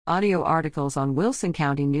Audio articles on Wilson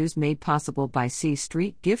County News made possible by C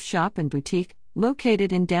Street Gift Shop and Boutique,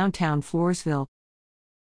 located in downtown Floresville.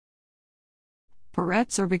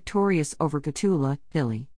 Pirettes are victorious over Cotulla,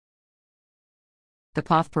 Philly. The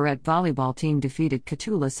Poth Pirette volleyball team defeated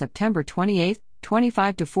Cotulla September 28,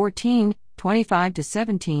 25-14,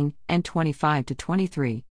 25-17, and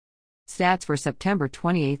 25-23. Stats for September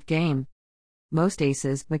 28 game. Most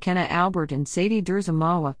aces, McKenna Albert and Sadie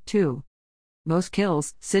Durzamawa, 2. Most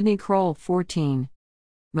kills, Sydney Kroll, 14.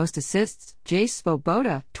 Most assists, Jace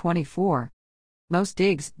Svoboda, 24. Most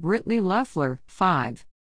digs, Brittany Loeffler, 5.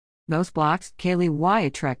 Most blocks, Kaylee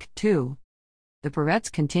Wyatrek, 2. The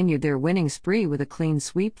Pirettes continued their winning spree with a clean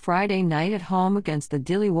sweep Friday night at home against the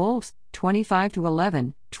Dilley Wolves,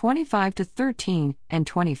 25-11, 25-13, and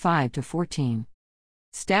 25-14.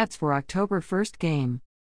 Stats for October 1st game.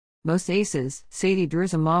 Most aces, Sadie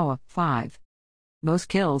Durzamawa, 5. Most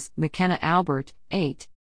kills, McKenna Albert, 8.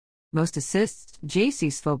 Most assists,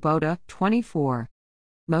 JC Svoboda, 24.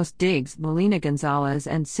 Most digs, Melina Gonzalez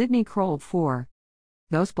and Sydney Kroll, 4.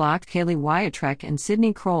 Most blocked, Kaylee Wyatrek and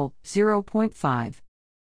Sydney Kroll, 0.5.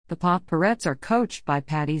 The Poth Pirettes are coached by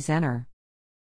Patty Zenner.